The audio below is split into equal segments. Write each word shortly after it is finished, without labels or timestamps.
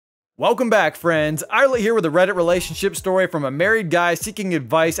Welcome back, friends. iRelät here with a Reddit relationship story from a married guy seeking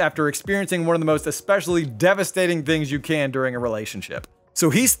advice after experiencing one of the most especially devastating things you can during a relationship. So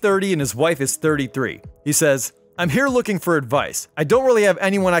he's 30 and his wife is 33. He says, "I'm here looking for advice. I don't really have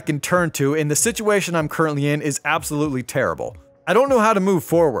anyone I can turn to, and the situation I'm currently in is absolutely terrible. I don't know how to move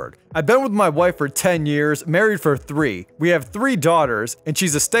forward. I've been with my wife for 10 years, married for 3. We have 3 daughters, and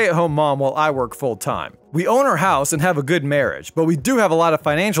she's a stay-at-home mom while I work full-time. We own our house and have a good marriage, but we do have a lot of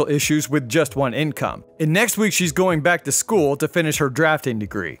financial issues with just one income. And next week she's going back to school to finish her drafting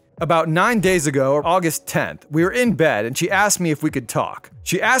degree. About 9 days ago, August 10th, we were in bed and she asked me if we could talk.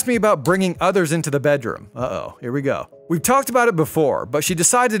 She asked me about bringing others into the bedroom. Uh-oh, here we go. We've talked about it before, but she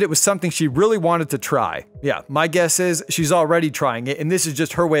decided it was something she really wanted to try. Yeah, my guess is she's already trying it, and this is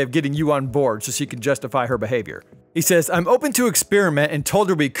just her way of getting you on board so she can justify her behavior. He says, I'm open to experiment and told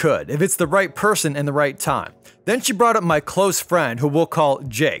her we could, if it's the right person and the right time. Then she brought up my close friend, who we'll call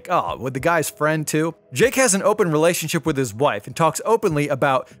Jake. Oh, with the guy's friend too? Jake has an open relationship with his wife and talks openly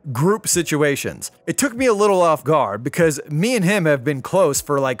about group situations. It took me a little off guard because me and him have been close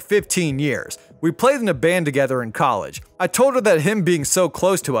for like 15 years. We played in a band together in college. I told her that him being so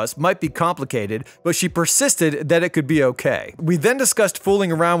close to us might be complicated, but she persisted that it could be okay. We then discussed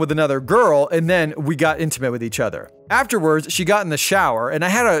fooling around with another girl, and then we got intimate with each other. Afterwards, she got in the shower, and I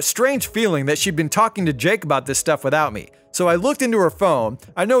had a strange feeling that she'd been talking to Jake about this stuff without me. So I looked into her phone.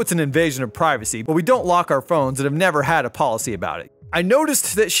 I know it's an invasion of privacy, but we don't lock our phones and have never had a policy about it. I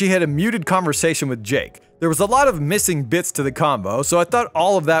noticed that she had a muted conversation with Jake. There was a lot of missing bits to the convo, so I thought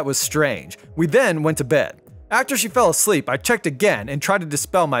all of that was strange. We then went to bed. After she fell asleep, I checked again and tried to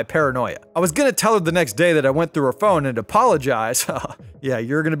dispel my paranoia. I was gonna tell her the next day that I went through her phone and apologize. Yeah,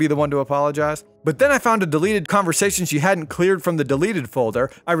 you're gonna be the one to apologize? But then I found a deleted conversation she hadn't cleared from the deleted folder.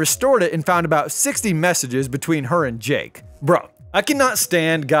 I restored it and found about 60 messages between her and Jake. Bro, I cannot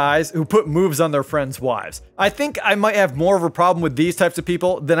stand guys who put moves on their friends' wives. I think I might have more of a problem with these types of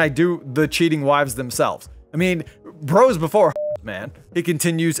people than I do the cheating wives themselves. I mean, bros before man. He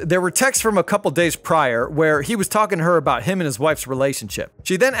continues, there were texts from a couple days prior where he was talking to her about him and his wife's relationship.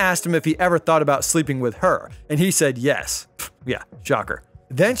 She then asked him if he ever thought about sleeping with her, and he said yes. Yeah, shocker.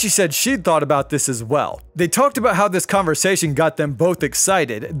 Then she said she'd thought about this as well. They talked about how this conversation got them both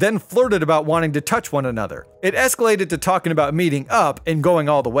excited, then flirted about wanting to touch one another. It escalated to talking about meeting up and going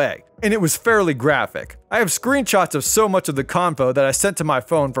all the way. And it was fairly graphic. I have screenshots of so much of the convo that I sent to my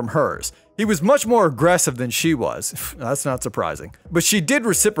phone from hers. He was much more aggressive than she was. That's not surprising. But she did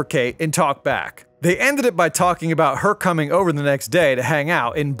reciprocate and talk back. They ended it by talking about her coming over the next day to hang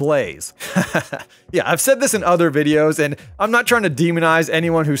out in Blaze. Yeah, I've said this in other videos, and I'm not trying to demonize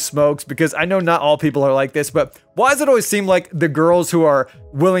anyone who smokes because I know not all people are like this, but why does it always seem like the girls who are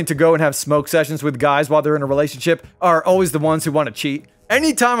willing to go and have smoke sessions with guys while they're in a relationship are always the ones who want to cheat?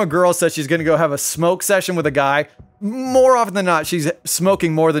 Anytime a girl says she's gonna go have a smoke session with a guy, more often than not, she's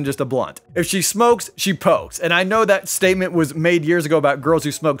smoking more than just a blunt. If she smokes, she pokes. And I know that statement was made years ago about girls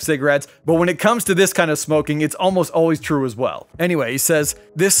who smoke cigarettes, but when it comes to this kind of smoking, it's almost always true as well. Anyway, he says,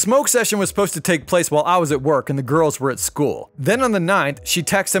 this smoke session was supposed to take place while I was at work and the girls were at school. Then on the 9th, she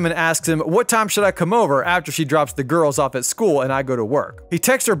texts him and asks him, what time should I come over after she drops the girls off at school and I go to work? He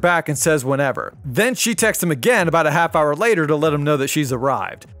texts her back and says whenever. Then she texts him again about a half hour later to let him know that she's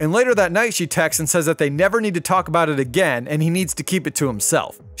arrived. And later that night, she texts and says that they never need to talk about it again and he needs to keep it to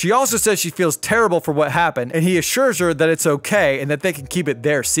himself. She also says she feels terrible for what happened and he assures her that it's okay and that they can keep it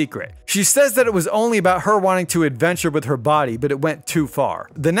their secret. She says that it was only about her wanting to adventure with her body, but it went too far.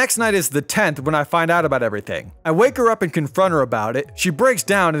 The next night is the 10th when I find out about everything. I wake her up and confront her about it. She breaks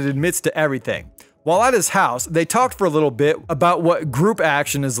down and admits to everything. While at his house, they talked for a little bit about what group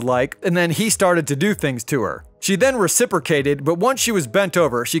action is like, and then he started to do things to her. She then reciprocated, but once she was bent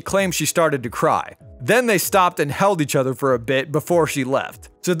over, she claimed she started to cry. Then they stopped and held each other for a bit before she left.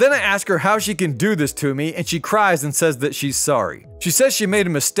 So then I ask her how she can do this to me, and she cries and says that she's sorry. She says she made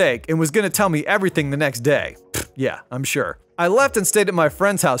a mistake and was gonna tell me everything the next day. Yeah, I'm sure. I left and stayed at my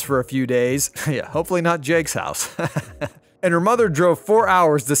friend's house for a few days. Yeah, hopefully not Jake's house. And her mother drove 4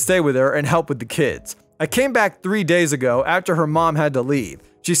 hours to stay with her and help with the kids. I came back 3 days ago after her mom had to leave.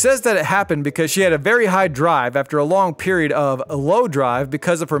 She says that it happened because she had a very high drive after a long period of a low drive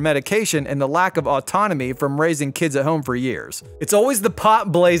because of her medication and the lack of autonomy from raising kids at home for years. It's always the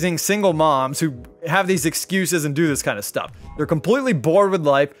pot-blazing single moms who have these excuses and do this kind of stuff. They're completely bored with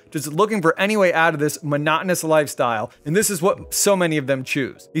life, just looking for any way out of this monotonous lifestyle, and this is what so many of them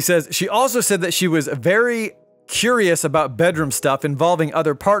choose. He says she also said that she was very curious about bedroom stuff involving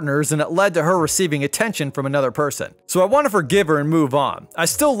other partners, and it led to her receiving attention from another person. So I want to forgive her and move on. I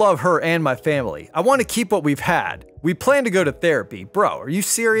still love her and my family. I want to keep what we've had. We plan to go to therapy. Bro, are you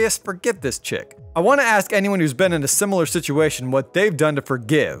serious? Forget this chick. I want to ask anyone who's been in a similar situation what they've done to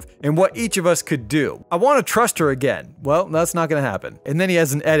forgive and what each of us could do. I want to trust her again. Well, that's not going to happen. And then he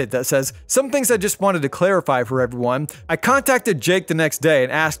has an edit that says, some things I just wanted to clarify for everyone. I contacted Jake the next day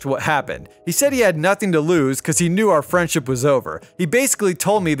and asked what happened. He said he had nothing to lose because he knew our friendship was over. He basically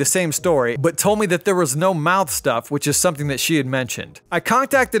told me the same story, but told me that there was no mouth stuff, which is something that she had mentioned. I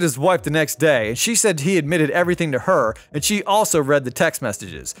contacted his wife the next day and she said he admitted everything to her and she also read the text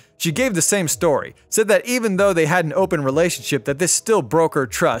messages. She gave the same story, said that even though they had an open relationship that this still broke her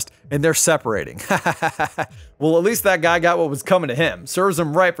trust and they're separating. Well, at least that guy got what was coming to him. Serves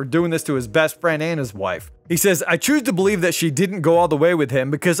him right for doing this to his best friend and his wife. He says, I choose to believe that she didn't go all the way with him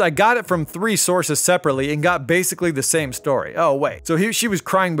because I got it from 3 sources separately and got basically the same story. Oh, wait. So she was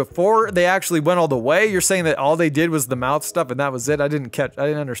crying before they actually went all the way? You're saying that all they did was the mouth stuff and that was it? I didn't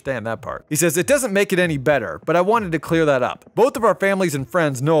understand that part. He says, it doesn't make it any better, but I wanted to clear that up. Both of our families and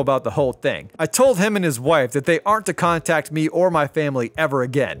friends know about the whole thing. I told him and his wife that they aren't to contact me or my family ever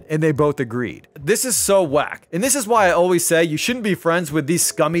again, and they both agreed. This is so whack. And this is why I always say you shouldn't be friends with these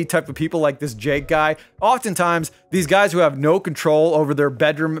scummy type of people like this Jake guy. Oftentimes, these guys who have no control over their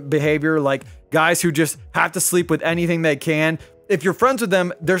bedroom behavior, like guys who just have to sleep with anything they can. If you're friends with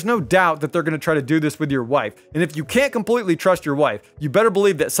them, there's no doubt that they're going to try to do this with your wife. And if you can't completely trust your wife, you better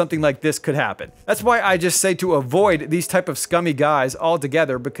believe that something like this could happen. That's why I just say to avoid these type of scummy guys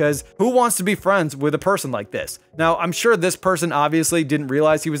altogether, because who wants to be friends with a person like this? Now, I'm sure this person obviously didn't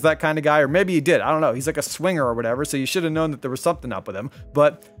realize he was that kind of guy, or maybe he did. I don't know. He's like a swinger or whatever, so you should have known that there was something up with him.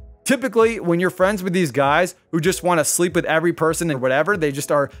 But typically, when you're friends with these guys who just want to sleep with every person and whatever, they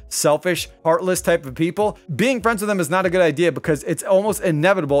just are selfish, heartless type of people, being friends with them is not a good idea because it's almost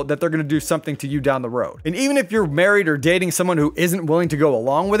inevitable that they're going to do something to you down the road. And even if you're married or dating someone who isn't willing to go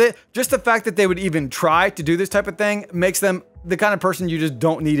along with it, just the fact that they would even try to do this type of thing makes them the kind of person you just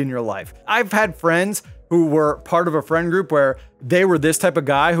don't need in your life. I've had friends who were part of a friend group where they were this type of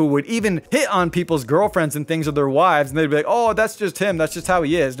guy who would even hit on people's girlfriends and things of their wives, and they'd be like, oh, that's just him, that's just how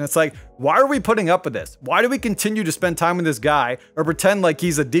he is. And it's like, why are we putting up with this? Why do we continue to spend time with this guy or pretend like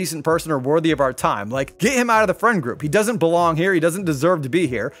he's a decent person or worthy of our time? Like, get him out of the friend group. He doesn't belong here. He doesn't deserve to be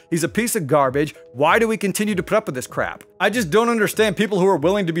here. He's a piece of garbage. Why do we continue to put up with this crap? I just don't understand people who are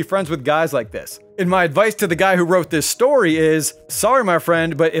willing to be friends with guys like this. And my advice to the guy who wrote this story is, sorry, my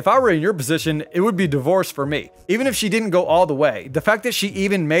friend, but if I were in your position, it would be divorce for me. Even if she didn't go all the way, the fact that she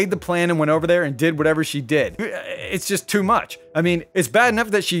even made the plan and went over there and did whatever she did, it's just too much. I mean, it's bad enough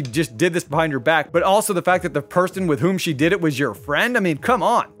that she just did this behind your back, but also the fact that the person with whom she did it was your friend. I mean, come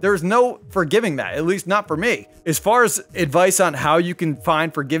on. There's no forgiving that, at least not for me. As far as advice on how you can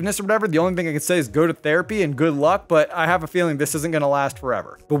find forgiveness or whatever, the only thing I can say is go to therapy and good luck, but I have a feeling this isn't going to last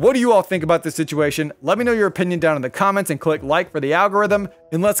forever. But what do you all think about this situation? Let me know your opinion down in the comments and click like for the algorithm.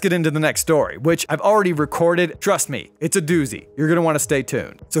 And let's get into the next story, which I've already recorded. Trust me, it's a doozy. You're going to want to stay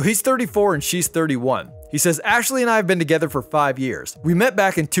tuned. So he's 34 and she's 31. He says, Ashley and I have been together for 5 years. We met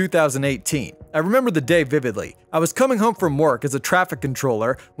back in 2018. I remember the day vividly. I was coming home from work as a traffic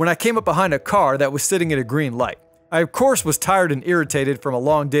controller when I came up behind a car that was sitting at a green light. I of course was tired and irritated from a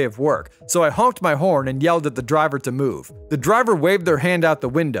long day of work, so I honked my horn and yelled at the driver to move. The driver waved their hand out the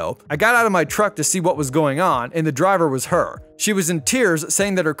window. I got out of my truck to see what was going on, and the driver was her. She was in tears,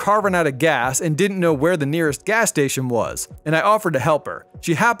 saying that her car ran out of gas and didn't know where the nearest gas station was, and I offered to help her.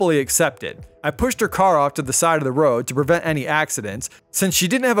 She happily accepted. I pushed her car off to the side of the road to prevent any accidents. Since she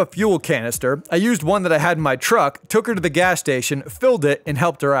didn't have a fuel canister, I used one that I had in my truck, took her to the gas station, filled it, and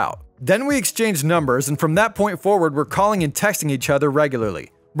helped her out. Then we exchanged numbers, and from that point forward, we're calling and texting each other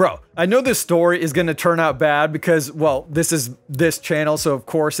regularly. Bro, I know this story is going to turn out bad because, well, this is this channel, so of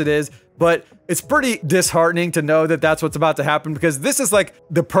course it is, but it's pretty disheartening to know that that's what's about to happen because this is like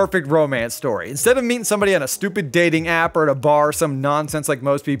the perfect romance story. Instead of meeting somebody on a stupid dating app or at a bar or some nonsense like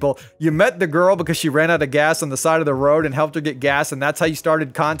most people, you met the girl because she ran out of gas on the side of the road and helped her get gas, and that's how you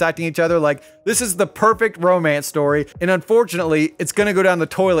started contacting each other. Like, this is the perfect romance story, and unfortunately, it's gonna go down the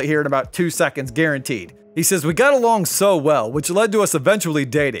toilet here in about 2 seconds, guaranteed. He says, we got along so well, which led to us eventually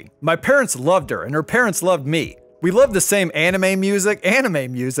dating. My parents loved her, and her parents loved me. We loved the same anime music.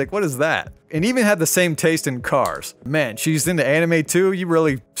 Anime music? What is that? And even had the same taste in cars. Man, she's into anime too? You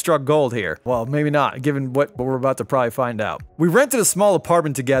really struck gold here. Well, maybe not, given what we're about to probably find out. We rented a small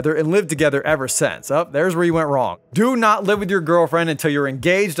apartment together and lived together ever since. Oh, there's where you went wrong. Do not live with your girlfriend until you're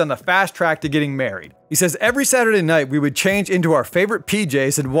engaged on the fast track to getting married. He says, every Saturday night we would change into our favorite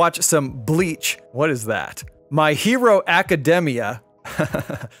PJs and watch some Bleach. What is that? My Hero Academia,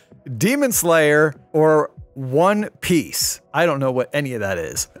 Demon Slayer, or One Piece. I don't know what any of that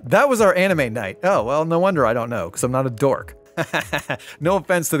is. That was our anime night. Oh, well, no wonder I don't know, because I'm not a dork. No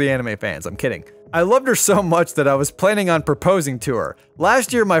offense to the anime fans, I'm kidding. I loved her so much that I was planning on proposing to her.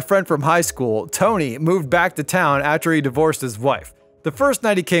 Last year, my friend from high school, Tony, moved back to town after he divorced his wife. The first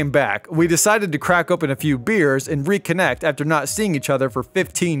night he came back, we decided to crack open a few beers and reconnect after not seeing each other for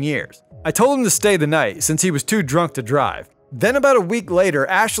 15 years. I told him to stay the night since he was too drunk to drive. Then about a week later,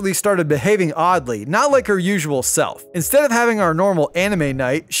 Ashley started behaving oddly, not like her usual self. Instead of having our normal anime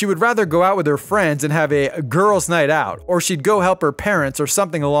night, she would rather go out with her friends and have a girls' night out, or she'd go help her parents or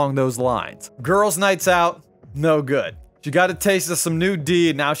something along those lines. Girls' nights out, no good. She got a taste of some new D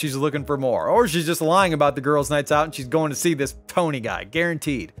and now she's looking for more. Or she's just lying about the girls' nights out and she's going to see this Tony guy,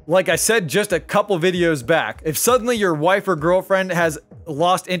 guaranteed. Like I said just a couple videos back, if suddenly your wife or girlfriend has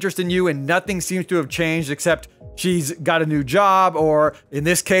lost interest in you and nothing seems to have changed except she's got a new job, or in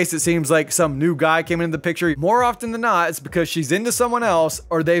this case, it seems like some new guy came into the picture, more often than not, it's because she's into someone else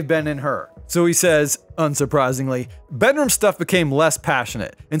or they've been in her. So he says, unsurprisingly, bedroom stuff became less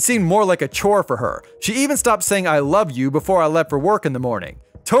passionate and seemed more like a chore for her. She even stopped saying I love you before I left for work in the morning.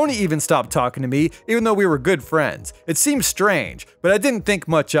 Tony even stopped talking to me, even though we were good friends. It seemed strange, but I didn't think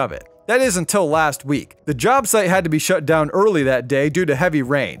much of it. That is until last week. The job site had to be shut down early that day due to heavy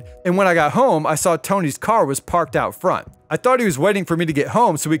rain, and when I got home, I saw Tony's car was parked out front. I thought he was waiting for me to get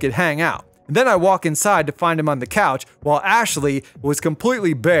home so we could hang out. And then I walk inside to find him on the couch while Ashley was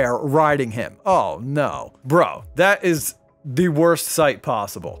completely bare riding him. Oh no. Bro, that is the worst sight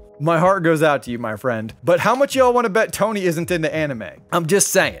possible. My heart goes out to you, my friend. But how much y'all want to bet Tony isn't into anime? I'm just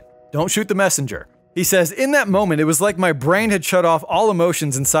saying. Don't shoot the messenger. He says, in that moment, it was like my brain had shut off all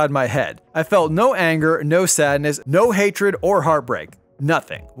emotions inside my head. I felt no anger, no sadness, no hatred or heartbreak.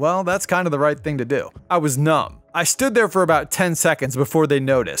 Nothing. Well, that's kind of the right thing to do. I was numb. I stood there for about 10 seconds before they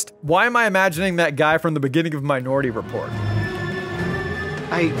noticed. Why am I imagining that guy from the beginning of Minority Report?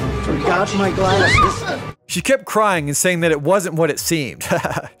 I forgot my glasses. She kept crying and saying that it wasn't what it seemed.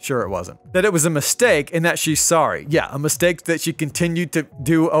 Sure it wasn't. That it was a mistake and that she's sorry. Yeah, a mistake that she continued to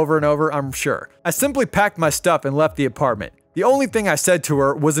do over and over, I'm sure. I simply packed my stuff and left the apartment. The only thing I said to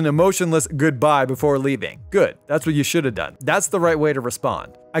her was an emotionless goodbye before leaving. Good, that's what you should have done. That's the right way to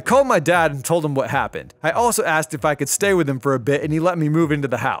respond. I called my dad and told him what happened. I also asked if I could stay with him for a bit and he let me move into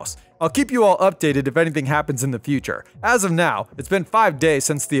the house. I'll keep you all updated if anything happens in the future. As of now, it's been 5 days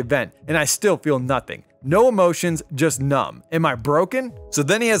since the event and I still feel nothing. No emotions, just numb. Am I broken? So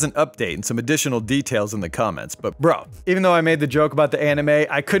then he has an update and some additional details in the comments. But bro, even though I made the joke about the anime,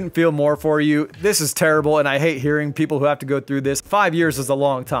 I couldn't feel more for you. This is terrible and I hate hearing people who have to go through this. 5 years is a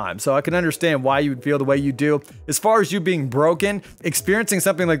long time, so I can understand why you would feel the way you do. As far as you being broken, experiencing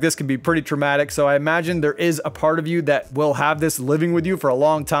something like this can be pretty traumatic, so I imagine there is a part of you that will have this living with you for a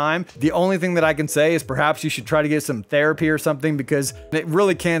long time. The only thing that I can say is perhaps you should try to get some therapy or something because it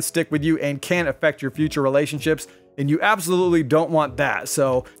really can stick with you and can affect your future relationships, and you absolutely don't want that.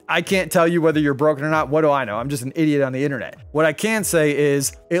 So I can't tell you whether you're broken or not. What do I know? I'm just an idiot on the internet. What I can say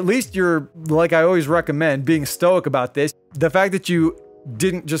is at least you're, like I always recommend, being stoic about this. The fact that you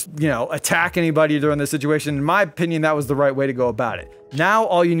didn't just, attack anybody during this situation, in my opinion, that was the right way to go about it. Now,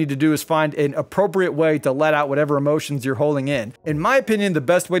 all you need to do is find an appropriate way to let out whatever emotions you're holding in. In my opinion, the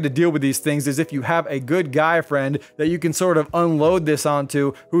best way to deal with these things is if you have a good guy friend that you can sort of unload this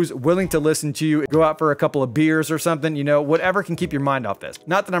onto, who's willing to listen to you, go out for a couple of beers or something, whatever can keep your mind off this.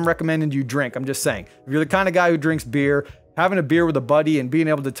 Not that I'm recommending you drink, I'm just saying, if you're the kind of guy who drinks beer, having a beer with a buddy and being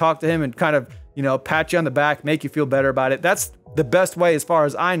able to talk to him and kind of, pat you on the back, make you feel better about it, that's the best way, as far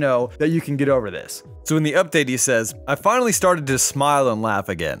as I know, that you can get over this. So in the update he says, I finally started to smile and laugh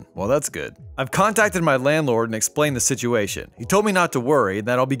again. Well, that's good. I've contacted my landlord and explained the situation. He told me not to worry and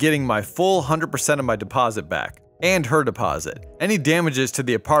that I'll be getting my full 100% of my deposit back. And her deposit. Any damages to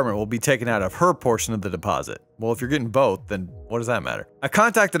the apartment will be taken out of her portion of the deposit. Well, if you're getting both, then what does that matter? I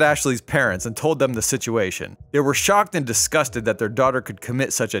contacted Ashley's parents and told them the situation. They were shocked and disgusted that their daughter could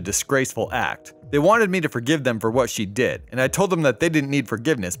commit such a disgraceful act. They wanted me to forgive them for what she did, and I told them that they didn't need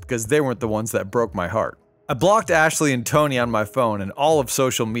forgiveness because they weren't the ones that broke my heart. I blocked Ashley and Tony on my phone and all of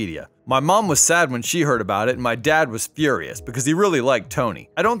social media. My mom was sad when she heard about it, and my dad was furious because he really liked Tony.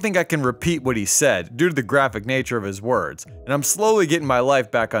 I don't think I can repeat what he said due to the graphic nature of his words, and I'm slowly getting my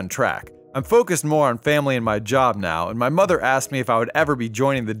life back on track. I'm focused more on family and my job now, and my mother asked me if I would ever be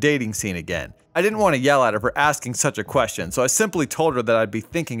joining the dating scene again. I didn't want to yell at her for asking such a question, so I simply told her that I'd be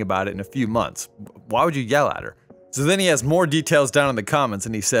thinking about it in a few months. Why would you yell at her? So then he has more details down in the comments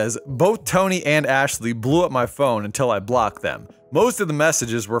and he says, both Tony and Ashley blew up my phone until I blocked them. Most of the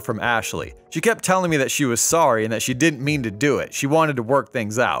messages were from Ashley. She kept telling me that she was sorry and that she didn't mean to do it. She wanted to work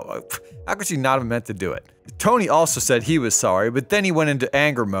things out. How could she not have meant to do it? Tony also said he was sorry, but then he went into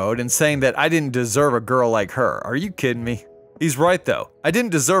anger mode and saying that I didn't deserve a girl like her. Are you kidding me? He's right though. I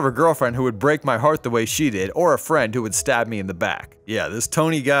didn't deserve a girlfriend who would break my heart the way she did, or a friend who would stab me in the back. Yeah, this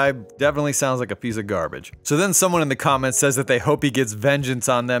Tony guy definitely sounds like a piece of garbage. So then someone in the comments says that they hope he gets vengeance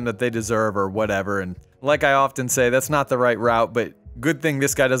on them that they deserve or whatever, and like I often say, that's not the right route, but good thing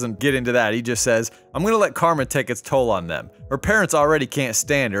this guy doesn't get into that. He just says, I'm gonna let karma take its toll on them. Her parents already can't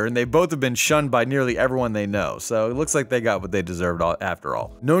stand her, and they both have been shunned by nearly everyone they know, so it looks like they got what they deserved after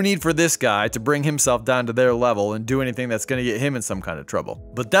all. No need for this guy to bring himself down to their level and do anything that's gonna get him in some kind of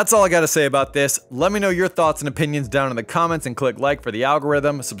trouble. But that's all I gotta say about this. Let me know your thoughts and opinions down in the comments and click like for the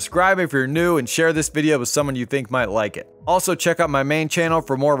algorithm. Subscribe if you're new and share this video with someone you think might like it. Also check out my main channel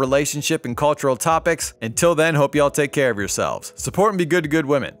for more relationship and cultural topics. Until then, hope y'all take care of yourselves. Support and be good to good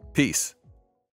women. Peace.